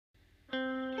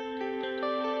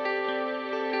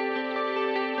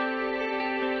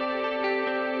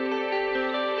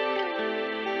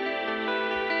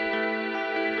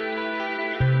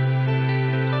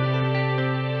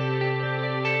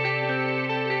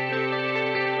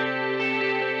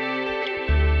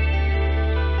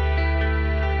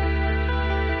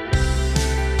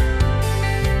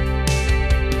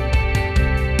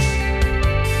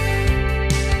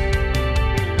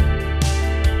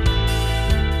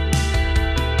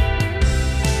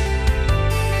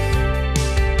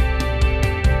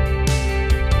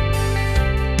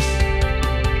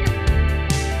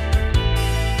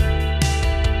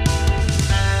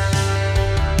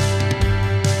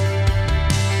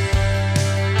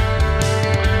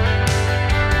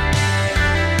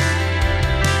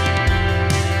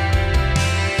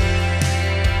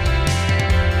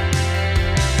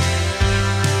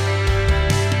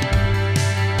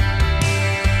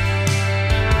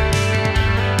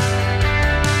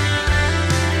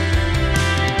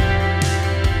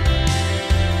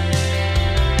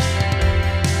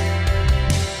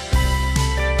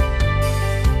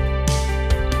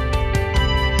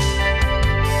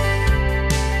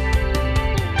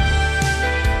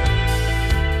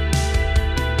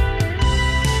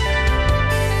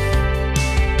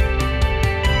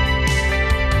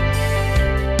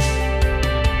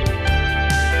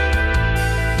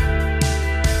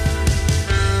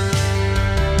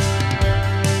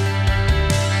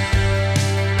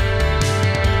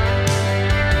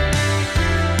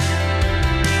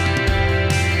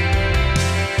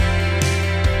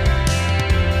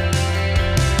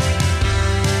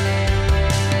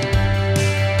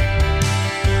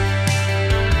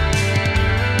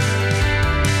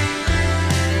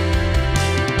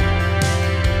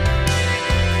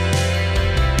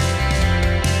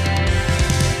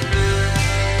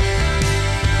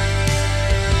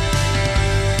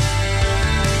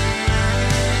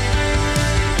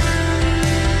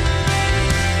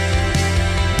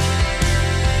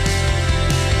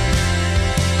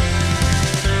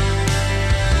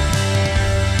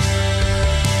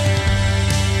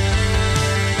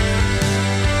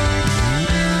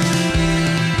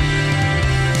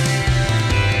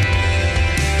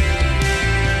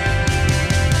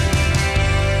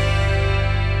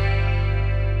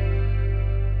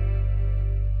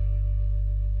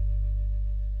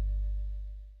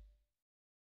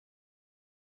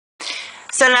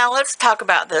So now let's talk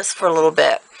about this for a little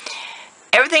bit.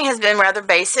 Everything has been rather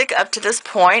basic up to this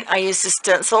point. I used a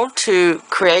stencil to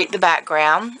create the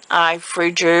background. I free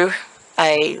drew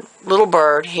a little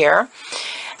bird here.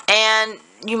 And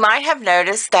you might have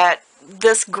noticed that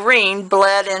this green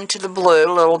bled into the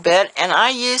blue a little bit, and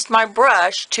I used my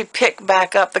brush to pick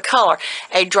back up the color.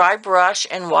 A dry brush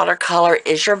in watercolor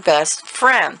is your best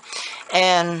friend.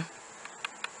 And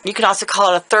you can also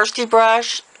call it a thirsty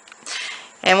brush.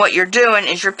 And what you're doing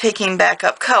is you're picking back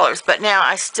up colors. But now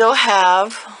I still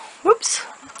have, whoops,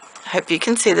 I hope you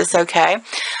can see this okay,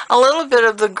 a little bit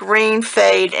of the green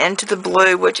fade into the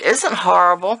blue, which isn't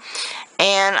horrible.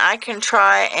 And I can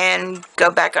try and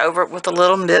go back over it with a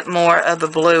little bit more of the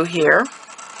blue here.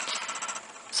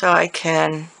 So I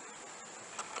can,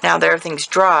 now that everything's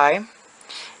dry,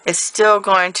 it's still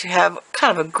going to have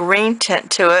kind of a green tint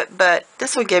to it, but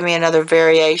this will give me another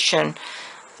variation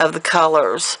of the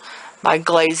colors by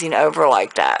glazing over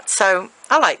like that. So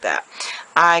I like that.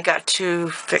 I got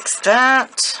to fix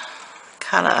that.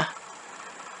 Kind of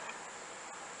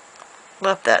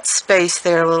left that space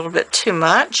there a little bit too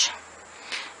much.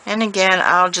 And again,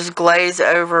 I'll just glaze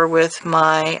over with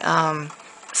my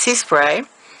sea spray.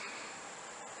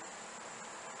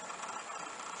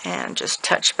 And just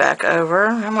touch back over.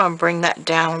 I'm going to bring that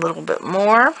down a little bit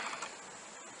more,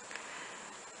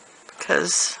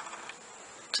 because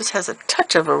just has a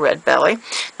touch of a red belly.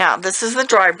 Now this is the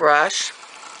dry brush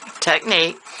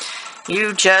technique.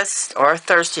 You just, or a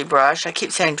thirsty brush, I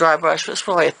keep saying dry brush, but it's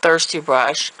really a thirsty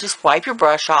brush. Just wipe your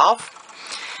brush off,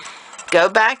 go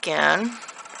back in,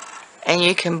 and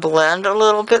you can blend a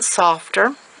little bit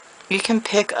softer. You can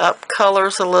pick up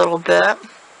colors a little bit,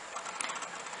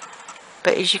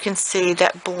 but as you can see,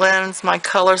 that blends my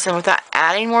colors in without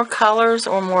adding more colors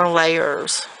or more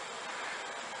layers.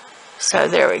 So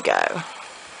there we go.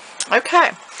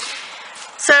 Okay,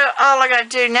 so all I got to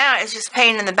do now is just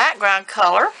paint in the background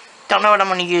color. Don't know what I'm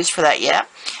going to use for that yet.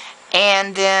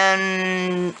 And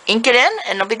then ink it in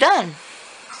and it'll be done.